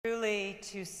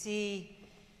great to see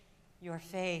your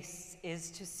face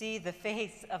is to see the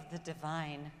face of the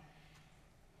divine.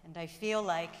 And I feel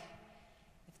like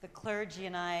if the clergy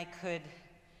and I could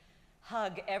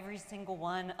hug every single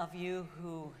one of you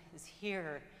who is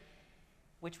here,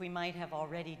 which we might have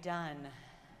already done,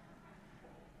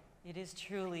 it is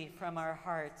truly from our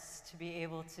hearts to be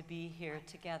able to be here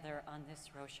together on this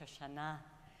Rosh Hashanah.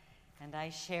 And I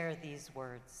share these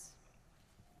words.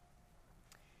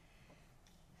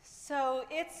 So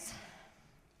it's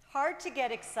hard to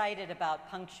get excited about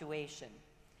punctuation.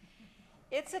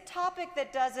 It's a topic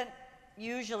that doesn't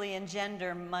usually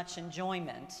engender much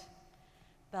enjoyment,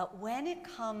 but when it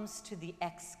comes to the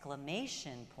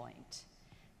exclamation point,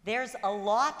 there's a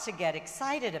lot to get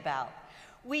excited about.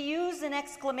 We use an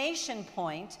exclamation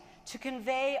point to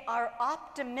convey our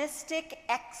optimistic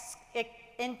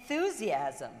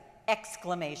enthusiasm,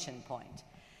 exclamation point,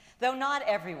 though not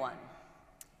everyone.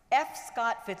 F.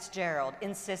 Scott Fitzgerald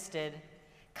insisted,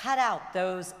 cut out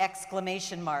those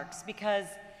exclamation marks because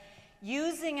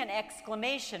using an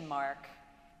exclamation mark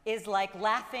is like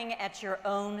laughing at your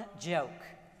own joke.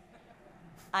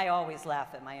 I always laugh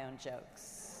at my own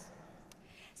jokes.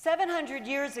 700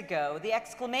 years ago, the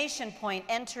exclamation point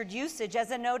entered usage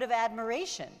as a note of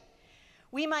admiration.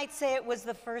 We might say it was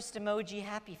the first emoji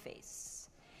happy face.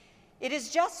 It is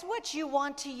just what you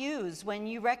want to use when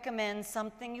you recommend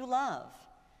something you love,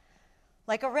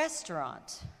 like a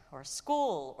restaurant, or a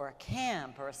school, or a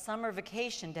camp, or a summer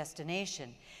vacation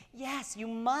destination. Yes, you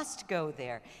must go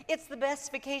there. It's the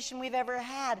best vacation we've ever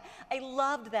had. I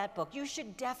loved that book. You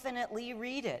should definitely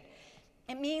read it.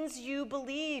 It means you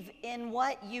believe in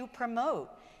what you promote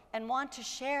and want to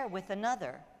share with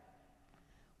another.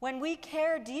 When we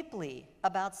care deeply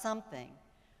about something,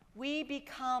 we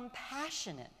become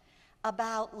passionate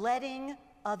about letting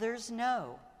others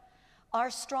know. Our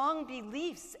strong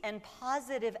beliefs and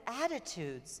positive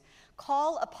attitudes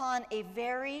call upon a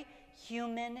very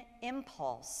human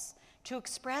impulse to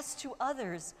express to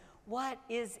others what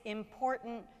is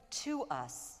important to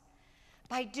us.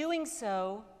 By doing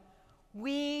so,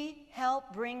 we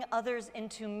help bring others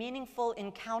into meaningful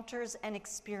encounters and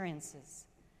experiences.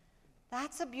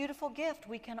 That's a beautiful gift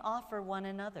we can offer one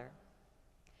another.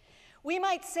 We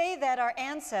might say that our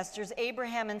ancestors,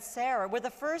 Abraham and Sarah, were the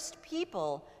first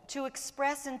people to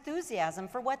express enthusiasm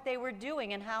for what they were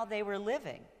doing and how they were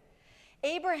living.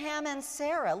 Abraham and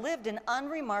Sarah lived an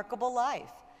unremarkable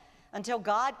life until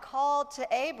God called to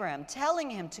Abram, telling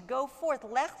him to go forth,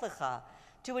 Lech Lecha,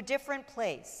 to a different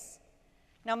place.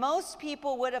 Now, most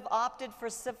people would have opted for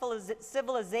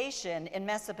civilization in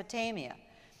Mesopotamia,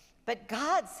 but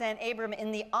God sent Abram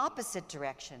in the opposite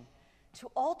direction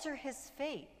to alter his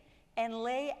fate and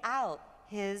lay out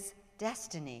his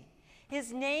destiny.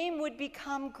 His name would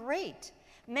become great.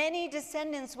 Many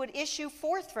descendants would issue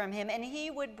forth from him, and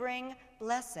he would bring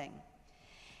blessing.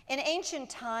 In ancient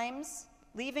times,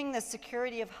 leaving the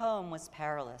security of home was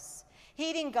perilous.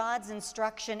 Heeding God's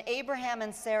instruction, Abraham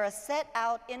and Sarah set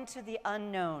out into the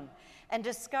unknown and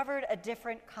discovered a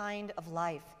different kind of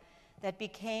life that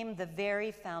became the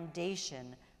very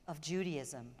foundation of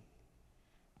Judaism.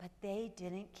 But they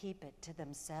didn't keep it to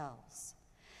themselves.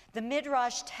 The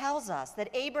Midrash tells us that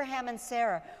Abraham and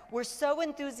Sarah were so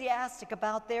enthusiastic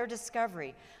about their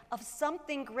discovery of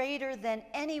something greater than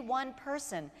any one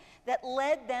person that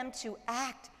led them to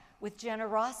act with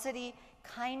generosity,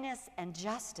 kindness, and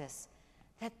justice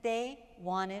that they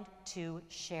wanted to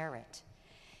share it.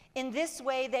 In this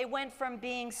way, they went from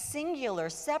being singular,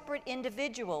 separate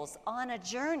individuals on a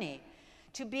journey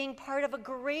to being part of a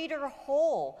greater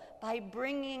whole by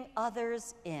bringing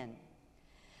others in.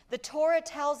 The Torah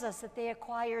tells us that they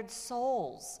acquired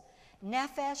souls,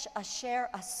 nefesh asher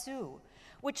asu,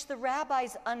 which the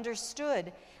rabbis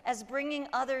understood as bringing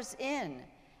others in,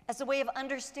 as a way of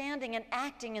understanding and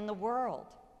acting in the world.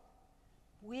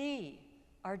 We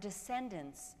are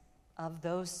descendants of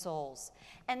those souls.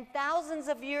 And thousands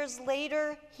of years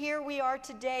later, here we are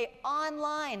today,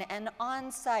 online and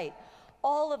on site,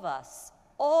 all of us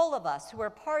who are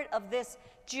part of this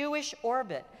Jewish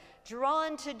orbit,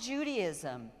 drawn to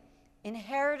Judaism,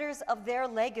 inheritors of their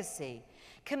legacy,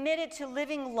 committed to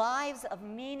living lives of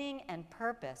meaning and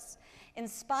purpose,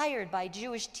 inspired by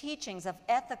Jewish teachings of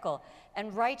ethical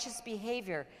and righteous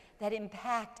behavior that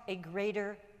impact a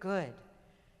greater good.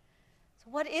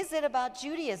 So what is it about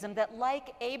Judaism that,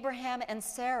 like Abraham and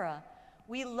Sarah,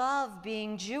 we love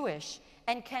being Jewish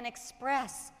and can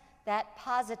express that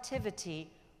positivity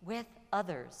with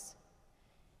others?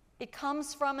 It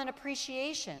comes from an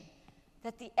appreciation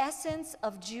that the essence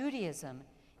of Judaism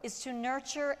is to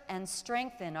nurture and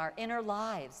strengthen our inner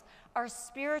lives, our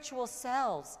spiritual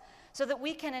selves, so that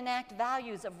we can enact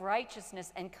values of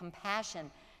righteousness and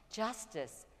compassion,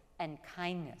 justice and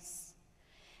kindness.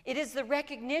 It is the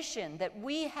recognition that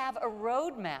we have a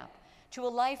roadmap to a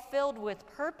life filled with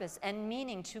purpose and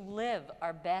meaning to live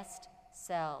our best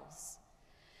selves.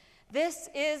 This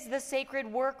is the sacred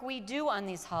work we do on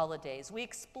these holidays. We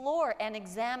explore and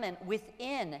examine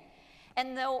within,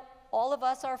 and though all of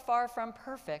us are far from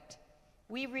perfect,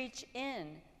 we reach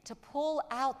in to pull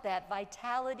out that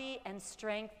vitality and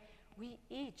strength we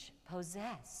each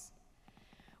possess.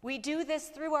 We do this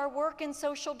through our work in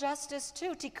social justice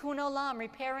too, Tikkun Olam,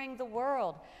 repairing the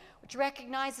world, which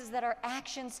recognizes that our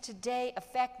actions today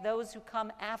affect those who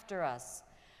come after us,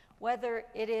 whether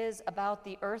it is about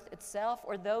the earth itself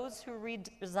or those who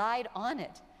reside on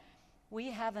it. We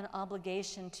have an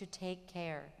obligation to take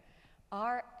care.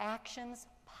 Our actions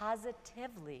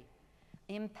positively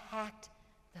impact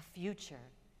the future,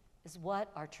 is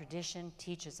what our tradition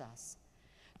teaches us.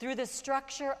 Through the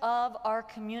structure of our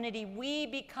community, we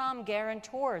become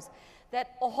guarantors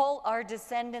that all our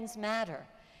descendants matter,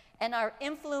 and our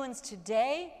influence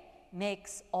today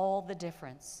makes all the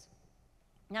difference.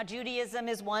 Now, Judaism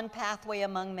is one pathway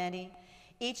among many,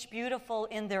 each beautiful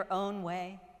in their own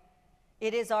way.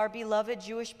 It is our beloved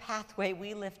Jewish pathway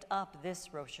we lift up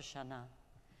this Rosh Hashanah.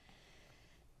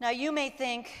 Now, you may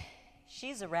think,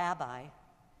 she's a rabbi.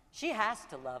 She has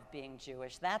to love being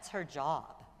Jewish. That's her job.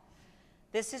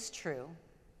 This is true.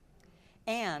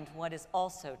 And what is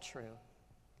also true,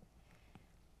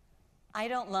 I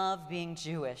don't love being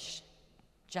Jewish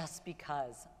just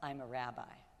because I'm a rabbi.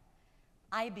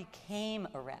 I became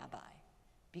a rabbi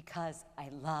because I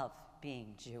love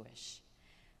being Jewish.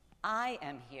 I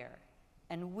am here,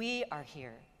 and we are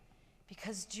here,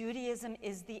 because Judaism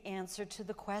is the answer to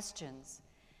the questions.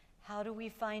 How do we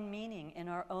find meaning in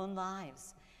our own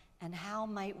lives? And how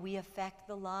might we affect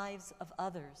the lives of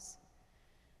others?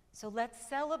 So let's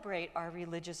celebrate our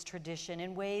religious tradition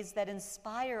in ways that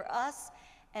inspire us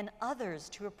and others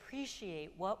to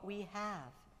appreciate what we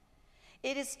have.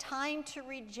 It is time to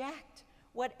reject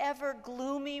whatever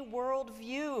gloomy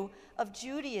worldview of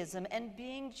Judaism and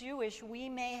being Jewish we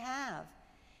may have.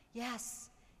 Yes,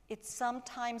 it's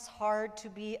sometimes hard to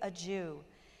be a Jew.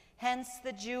 Hence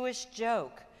the Jewish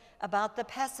joke about the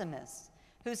pessimist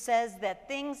who says that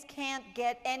things can't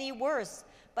get any worse,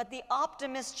 but the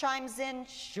optimist chimes in,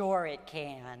 sure it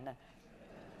can.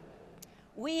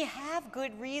 We have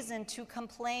good reason to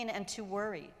complain and to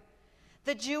worry.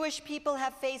 The Jewish people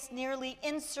have faced nearly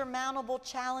insurmountable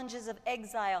challenges of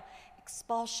exile,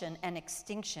 expulsion, and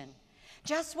extinction.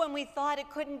 Just when we thought it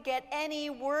couldn't get any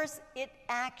worse, it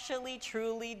actually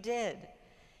truly did.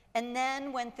 And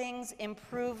then when things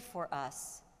improved for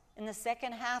us, in the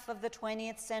second half of the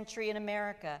 20th century in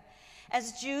America,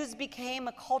 as Jews became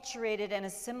acculturated and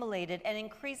assimilated and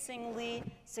increasingly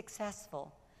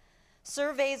successful.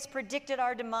 Surveys predicted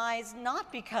our demise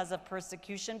not because of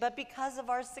persecution, but because of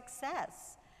our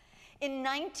success. In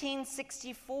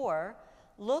 1964,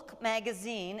 Look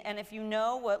magazine, and if you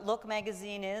know what Look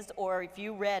magazine is, or if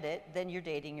you read it, then you're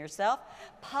dating yourself,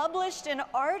 published an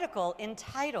article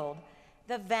entitled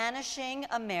 "The Vanishing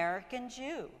American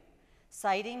Jew,"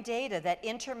 citing data that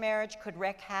intermarriage could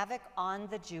wreak havoc on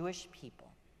the Jewish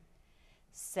people.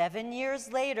 7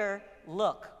 years later,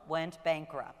 Look went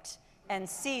bankrupt and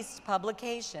ceased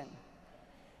publication.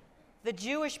 The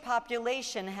Jewish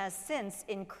population has since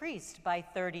increased by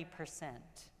 30%.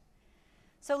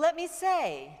 So let me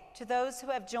say to those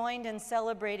who have joined in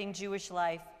celebrating Jewish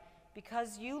life,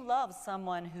 because you love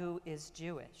someone who is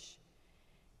Jewish,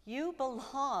 you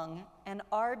belong and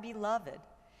are beloved.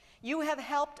 You have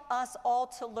helped us all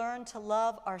to learn to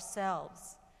love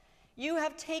ourselves. You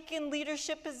have taken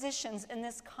leadership positions in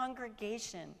this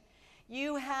congregation.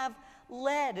 You have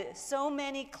led so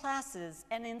many classes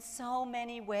and in so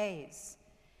many ways.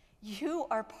 You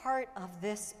are part of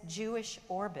this Jewish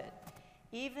orbit,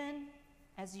 even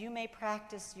as you may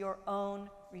practice your own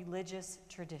religious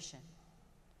tradition.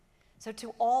 So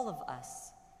to all of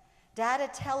us, data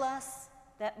tell us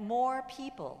that more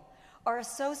people are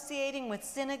associating with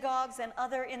synagogues and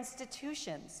other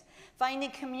institutions,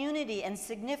 finding community and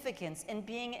significance in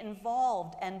being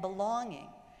involved and belonging.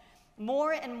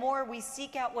 More and more we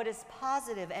seek out what is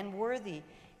positive and worthy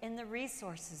in the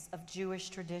resources of Jewish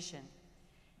tradition.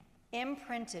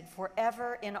 Imprinted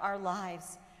forever in our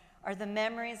lives are the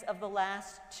memories of the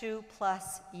last 2+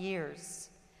 years.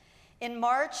 In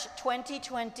March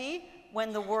 2020,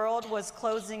 when the world was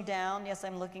closing down, yes,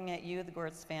 I'm looking at you, the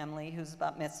Gortz family, whose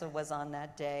bat mitzvah was on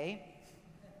that day,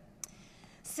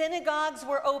 synagogues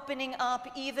were opening up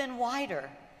even wider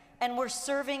and were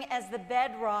serving as the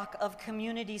bedrock of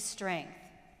community strength.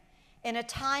 In a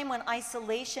time when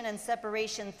isolation and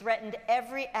separation threatened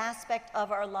every aspect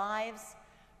of our lives,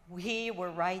 we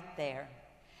were right there.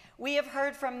 We have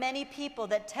heard from many people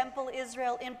that Temple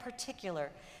Israel in particular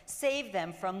saved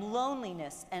them from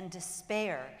loneliness and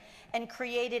despair and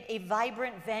created a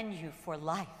vibrant venue for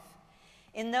life.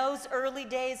 In those early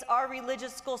days, our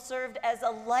religious school served as a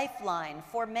lifeline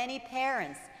for many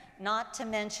parents, not to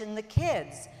mention the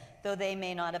kids, though they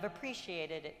may not have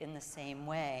appreciated it in the same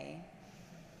way.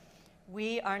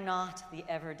 We are not the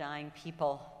ever-dying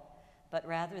people, but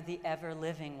rather the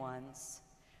ever-living ones.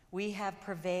 We have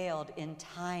prevailed in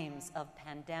times of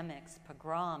pandemics,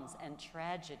 pogroms, and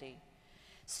tragedy.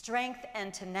 Strength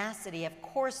and tenacity have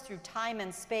coursed through time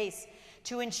and space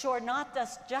to ensure not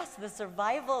just the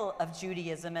survival of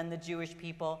Judaism and the Jewish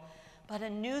people, but a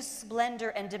new splendor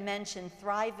and dimension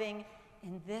thriving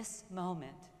in this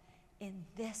moment, in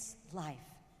this life.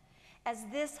 As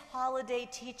this holiday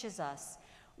teaches us,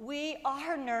 we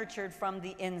are nurtured from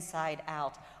the inside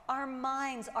out. Our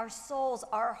minds, our souls,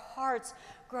 our hearts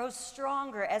grow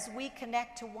stronger as we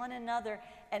connect to one another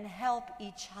and help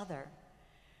each other.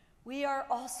 We are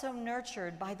also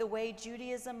nurtured by the way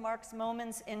Judaism marks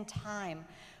moments in time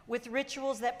with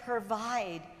rituals that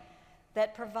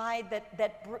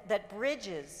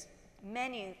bridges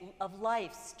many of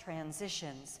life's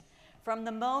transitions from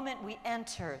the moment we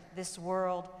enter this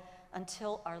world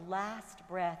until our last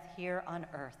breath here on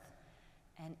earth,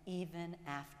 and even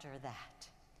after that.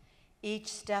 Each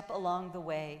step along the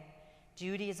way,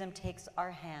 Judaism takes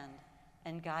our hand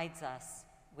and guides us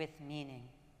with meaning.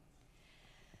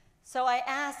 So I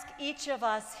ask each of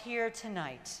us here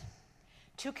tonight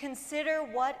to consider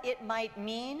what it might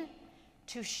mean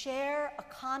to share a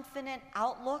confident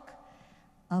outlook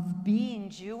of being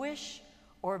Jewish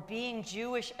or being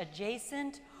Jewish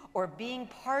adjacent or being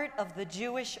part of the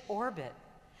Jewish orbit,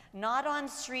 not on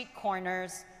street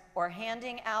corners or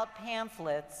handing out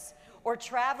pamphlets or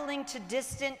traveling to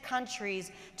distant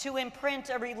countries to imprint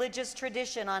a religious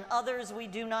tradition on others we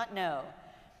do not know.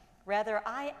 Rather,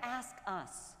 I ask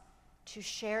us to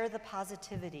share the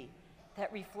positivity that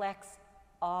reflects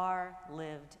our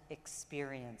lived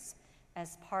experience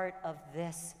as part of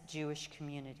this Jewish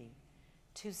community,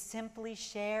 to simply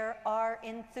share our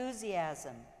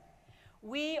enthusiasm.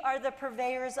 We are the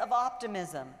purveyors of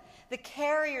optimism, the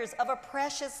carriers of a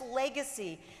precious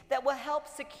legacy that will help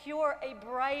secure a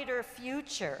brighter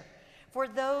future for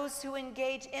those who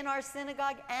engage in our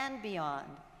synagogue and beyond.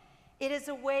 It is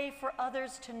a way for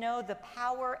others to know the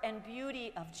power and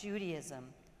beauty of Judaism.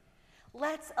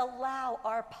 Let's allow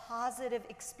our positive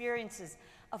experiences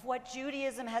of what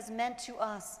Judaism has meant to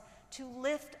us to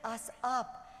lift us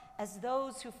up as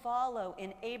those who follow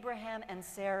in Abraham and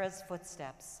Sarah's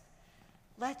footsteps.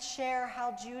 Let's share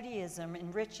how Judaism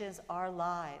enriches our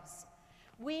lives.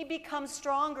 We become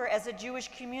stronger as a Jewish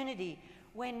community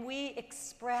when we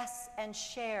express and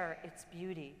share its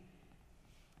beauty.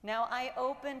 Now, I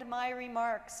opened my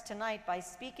remarks tonight by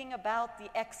speaking about the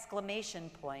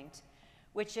exclamation point,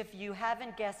 which, if you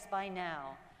haven't guessed by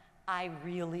now, I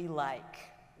really like.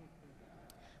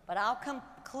 But I'll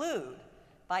conclude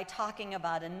by talking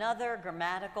about another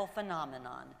grammatical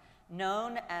phenomenon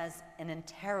known as an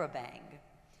interrobang,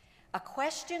 a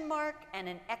question mark and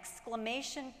an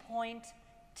exclamation point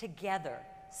together,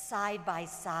 side by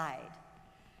side.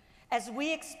 As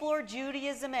we explore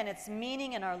Judaism and its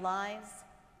meaning in our lives,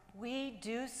 we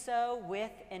do so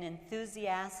with an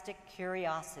enthusiastic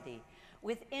curiosity,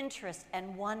 with interest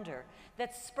and wonder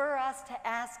that spur us to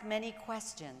ask many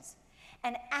questions.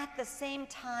 And at the same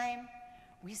time,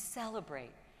 we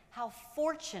celebrate how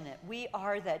fortunate we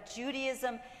are that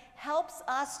Judaism helps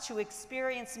us to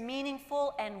experience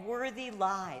meaningful and worthy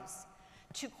lives.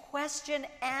 To question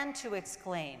and to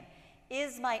exclaim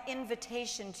is my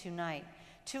invitation tonight,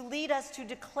 to lead us to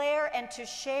declare and to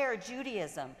share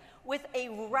Judaism with a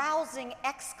rousing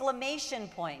exclamation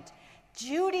point.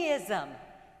 Judaism,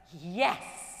 yes!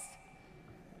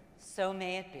 So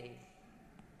may it be.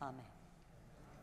 Amen.